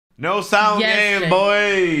No sound game, Jake.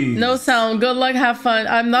 boys. No sound. Good luck. Have fun.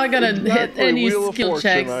 I'm not gonna hit Exactly, any Wheel of skill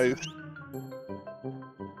Fortune, checks.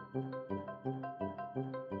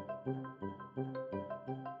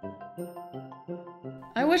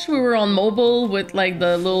 I wish we were on mobile with like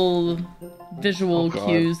the little visual God.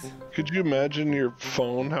 cues. Could you imagine your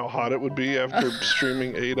phone, how hot it would be after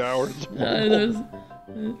streaming 8 hours?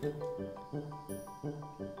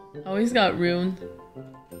 Oh, he's got rune.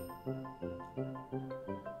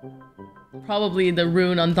 Probably the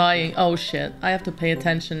rune undying. Oh shit, I have to pay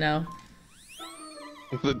attention now.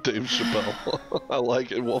 The Dave Chappelle. I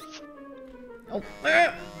like it, Wolf. Oh.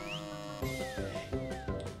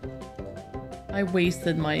 I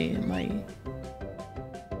wasted my...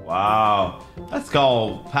 Wow. That's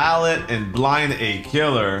called Pallet and Blind a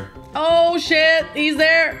Killer. Oh shit, he's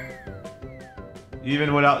there!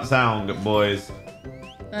 Even without sound, boys.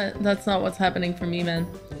 That's not what's happening for me, man.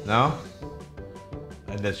 No?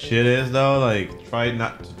 And the shit is though, like, try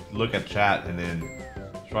not to look at chat and then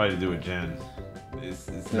try to do it, Jen. It's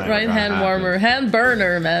not Right hand happen. warmer. Hand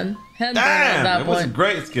burner, man. Hand burner at that Damn! It was a point.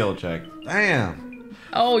 great skill check. Damn.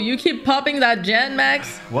 Oh, you keep popping that gen,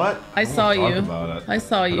 Max? What? I saw don't wanna you. talk about it. I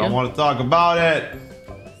saw you. I don't want to talk about it.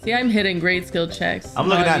 See, I'm hitting great skill checks. I'm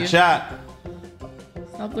looking not at you. chat.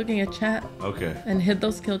 Stop looking at chat Okay. and hit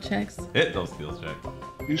those skill checks. Hit those skill checks.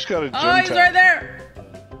 You just got a gem Oh, he's tap. right there!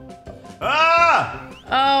 Ah!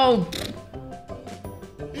 Oh.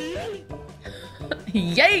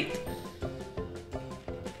 Yeet!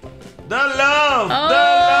 The love! Oh, the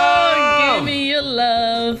love! give me your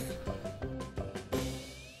love.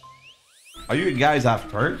 Are you guys have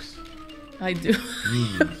perks? I do.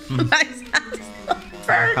 Max has no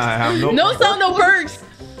perks. I have no No perks. sound, no perks.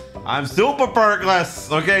 I'm super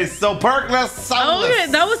perkless. Okay, so perkless, soundless.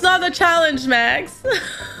 Okay, that was not the challenge, Max.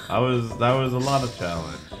 That was a lot of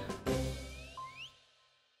challenge.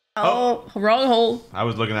 Oh, wrong hole. I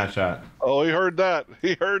was looking at chat. Oh, he heard that.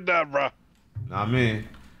 He heard that, bro. Not me.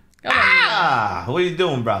 Come on. Ah! What are you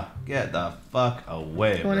doing, bro? Get the fuck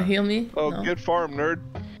away, You want to bro. heal me? Oh, No. get farm, nerd.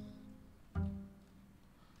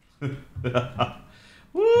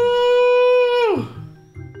 Woo!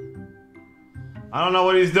 I don't know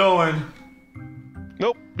what he's doing.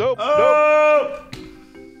 Nope, nope, nope. Oh!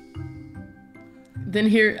 I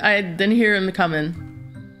didn't hear him coming.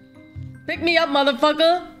 Pick me up,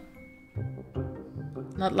 motherfucker.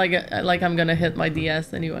 Not like I'm gonna hit my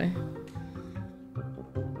DS anyway.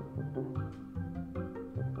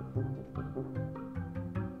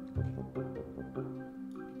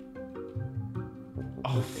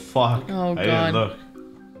 Oh fuck! Oh, I God. didn't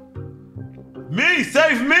look. Me,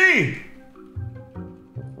 save me!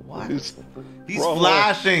 What? He's He's wrong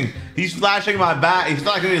flashing. He's flashing my back. He's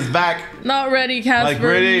flashing his back. Not ready, Casper. Like,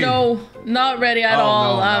 ready? No, not ready at Oh,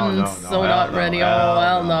 all. no, I'm no, so hell not no, ready. hell Oh,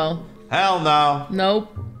 hell no. no. Hell no.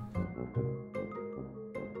 Nope.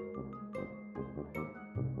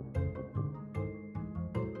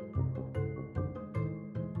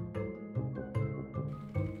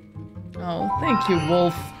 Oh, thank you,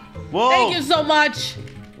 Wolf. Whoa! Thank you so much.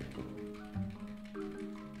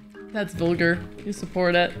 That's vulgar. You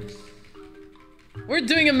support it. We're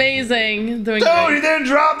doing amazing. Doing Dude, great. he didn't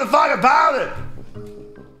drop the fucking pallet.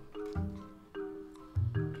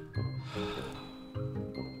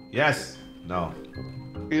 Yes. No.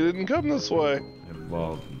 He didn't come this way.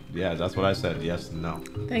 Well, yeah, that's what I said. Yes and no.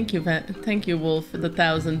 Thank you, Thank you, Wolf, for the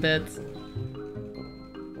 1,000 bits.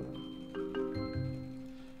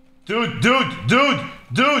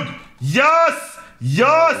 Dude. Yes.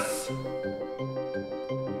 Yes.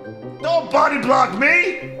 Don't body block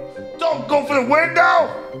me. Don't go for the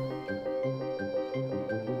window.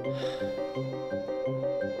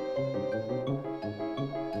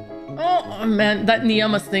 Oh man, that Nia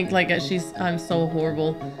must think like I'm so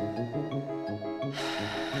horrible.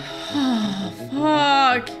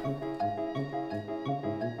 Fuck.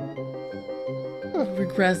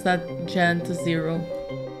 Regress that gen to 0.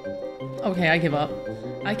 Okay, I give up.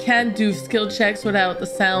 I can't do skill checks without the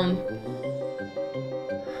sound.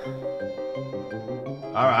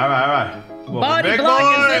 All right. Come over, Body big block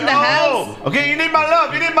boy. is in the house. Okay, you need my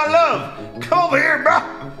love. Come over here, bro.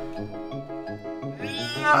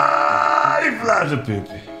 Ah, he flashed a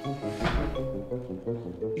pee-pee.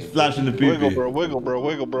 He's flashing the pee-pee. Wiggle, bro,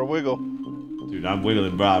 wiggle. Dude, I'm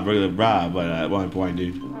wiggling, bro, but at one point,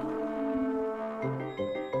 dude.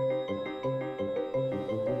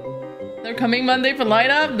 They're coming Monday for light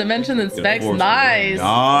up. Dimension and specs. Force. Nice.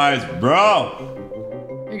 Nice,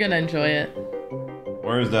 bro. You're gonna enjoy it.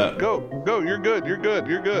 Where is that? Go, you're good.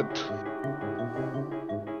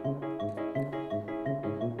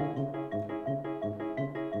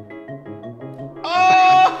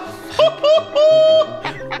 Oh!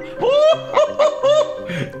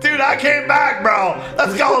 Dude, I came back, bro.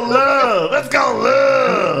 Let's go, love. Let's go,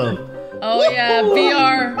 love. Oh yeah,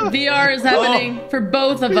 VR is happening for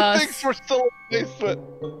both of He us. thinks we're still in the basement.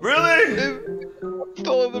 Really?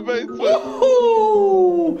 Still in the basement.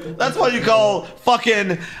 Woohoo! That's what you call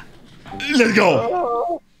fucking. Let's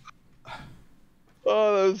go.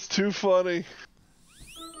 Oh, that's too funny.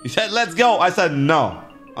 You said let's go. I said no.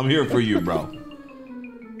 I'm here for you, bro.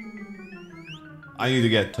 I need to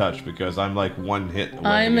get touched because I'm like one hit away.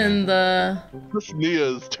 I'm in the. This Nia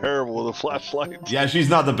is terrible with a flashlight. Yeah, she's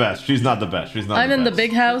not the best. She's not the best. She's not. I'm the in the best.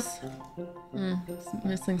 big house.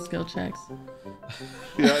 Missing skill checks.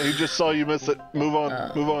 Yeah, he just saw you miss it. Move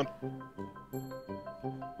on. Move on.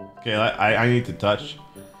 Okay, I need to touch.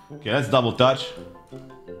 Okay, let's double touch.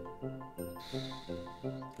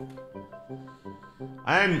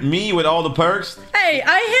 And me with all the perks. Hey,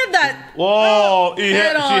 I hit that. Whoa, She she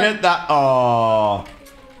hit that. Oh.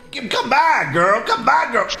 Come back, girl. Come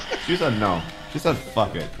back, girl. She said no. She said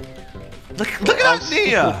fuck it. Look at that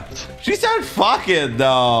Nia. She said fuck it,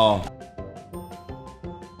 though.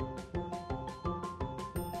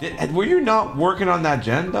 Were you not working on that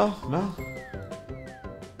gen, though? No?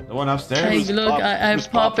 The one upstairs? Hey, look, I'm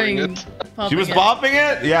popping. She was popping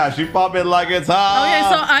it? Yeah, she popped it like it's hot. Okay,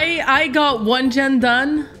 so I got one gen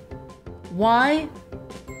done. Why?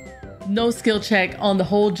 No skill check on the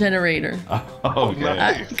whole generator.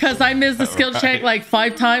 Okay. Because I missed the skill check like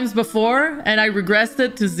 5 times before, and I regressed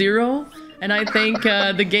it to 0. And I think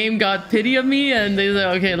the game got pity of me, and they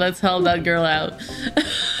said, okay, let's help that girl out.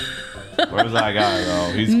 Where's that guy,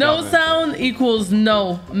 though? He's no coming. sound equals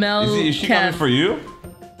no. Mel Is she coming for you?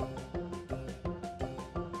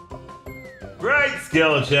 Great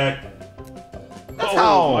skill check.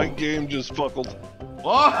 Oh, my game just buckled.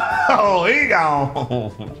 Oh, he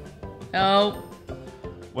gone. Oh.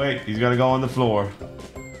 Wait, he's gonna go on the floor.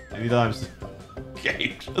 Anytime.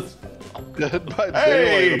 Okay, just. Dead by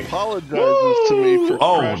Hey! Daylight apologizes to me for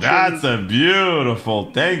crashing. That's a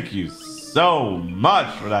beautiful. Thank you so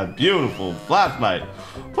much for that beautiful flashlight.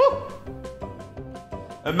 Woo!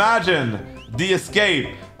 Imagine the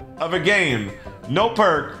escape of a game. No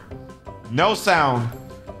perk, no sound,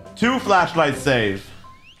 2 flashlight save,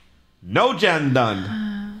 no gen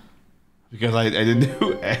done. Because I didn't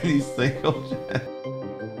do any single gen.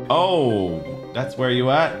 Oh, that's where you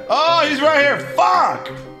at? Oh, he's right here. Fuck!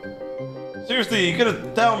 Seriously, you could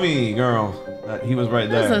have told me, girl, that he was right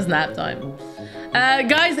there. This is nap time.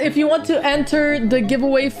 Guys, if you want to enter the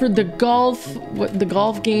giveaway for the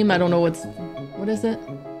golf game, I don't know what is it?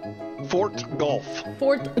 Fort Golf.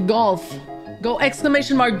 Fort Golf. Go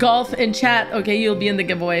exclamation mark golf in chat. Okay, you'll be in the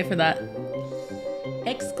giveaway for that.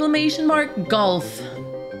 Exclamation mark golf.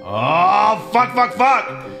 Oh, fuck.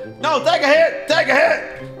 No, take a hit. Take a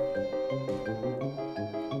hit.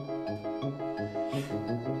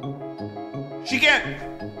 She can't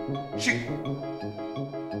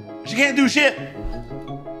do shit.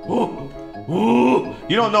 Ooh.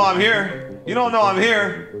 You don't know I'm here. You don't know I'm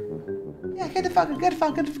here. Yeah, get the fuck.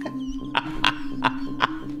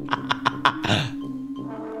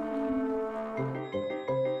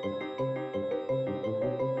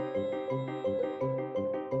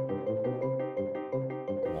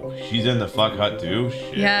 She's in the fuck hut too?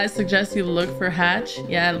 Shit. Yeah, I suggest you look for Hatch.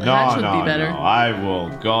 Yeah, Hatch would be better. No, I will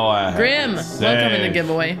go ahead. Grim, welcome in the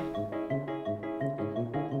giveaway.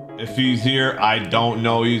 If he's here, I don't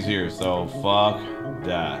know he's here, so fuck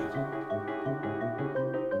that.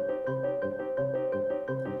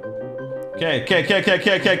 Okay,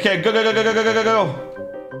 go.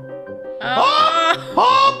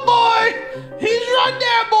 Oh boy! He's right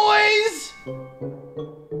there, boys!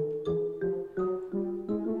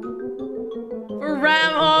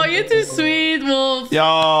 Ram, oh, you're too sweet, Wolf.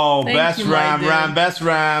 Yo, Thank best you, my dude. best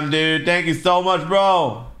Ram, dude. Thank you so much,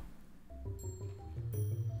 bro.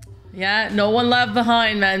 Yeah, no one left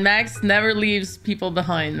behind, man. Max never leaves people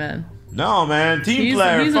behind, man. No, man. Team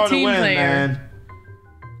player he's for a team the win, player. man.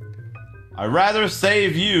 I'd rather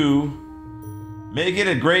save you, make it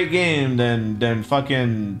a great game than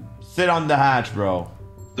fucking sit on the hatch, bro.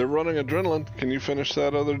 They're running adrenaline. Can you finish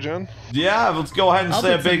that other gen? Yeah, let's go ahead and I'll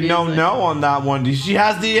say a put some big music. no on that one. She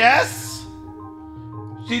has the S?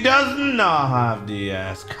 She does not have the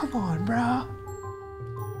S. Come on, bro.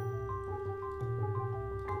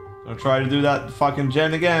 I'll try to do that fucking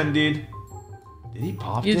gen again, dude. Did he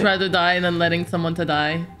pop You'd it? rather die than letting someone to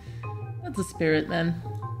die. That's a spirit, man.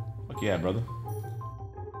 Fuck yeah, brother.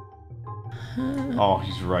 Oh,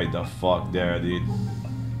 he's right the fuck there, dude.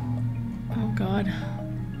 Oh, God.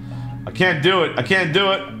 I can't do it.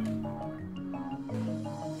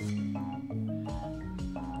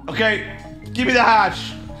 Okay, give me the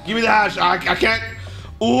hatch. Give me the hatch. I can't.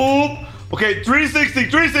 Ooh. Okay, 360,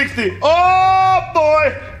 360. Oh,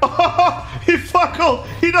 boy. Oh, he fuckled.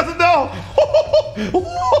 He doesn't know.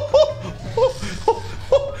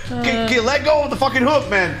 Okay, let go of the fucking hook,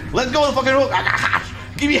 man. Let go of the fucking hook. I got hatch.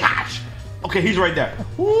 Give me hatch. Okay, he's right there.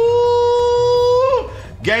 Woo!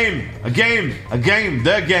 Game. A game. A game.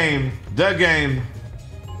 The game. The game.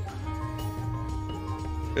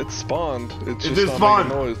 It spawned. It's It just just not spawned.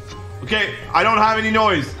 making noise. Okay, I don't have any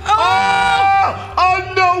noise. Oh!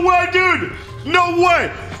 Oh, no way, dude! No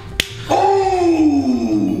way!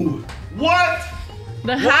 Oh! What?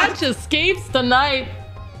 The hatch escapes tonight.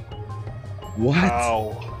 What?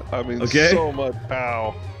 Ow. I mean, Okay. so much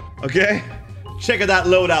ow. Okay. Check out that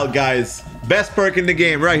loadout, guys. Best perk in the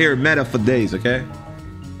game right here. Meta for days, okay?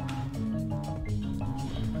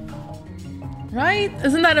 Right?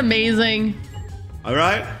 Isn't that amazing? All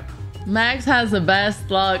right. Max has the best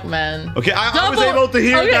luck, man. Okay, I was Double- able to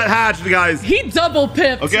hear okay. that hatch, guys. He double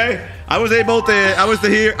pipped. Okay, I was able to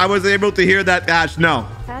hear that hatch. No,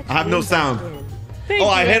 I have no sound. Thank Oh,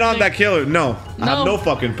 I you, hit on Anthony. that killer. No, I have No. no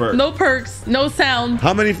fucking perk. No perks, no sound.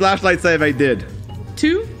 How many flashlights have I did?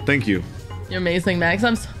 2? Thank you. You're amazing, Max.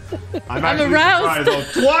 I'm actually aroused.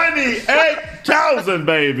 surprised, though. 28,000,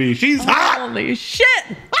 baby. She's hot. Holy shit!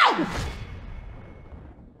 Ow!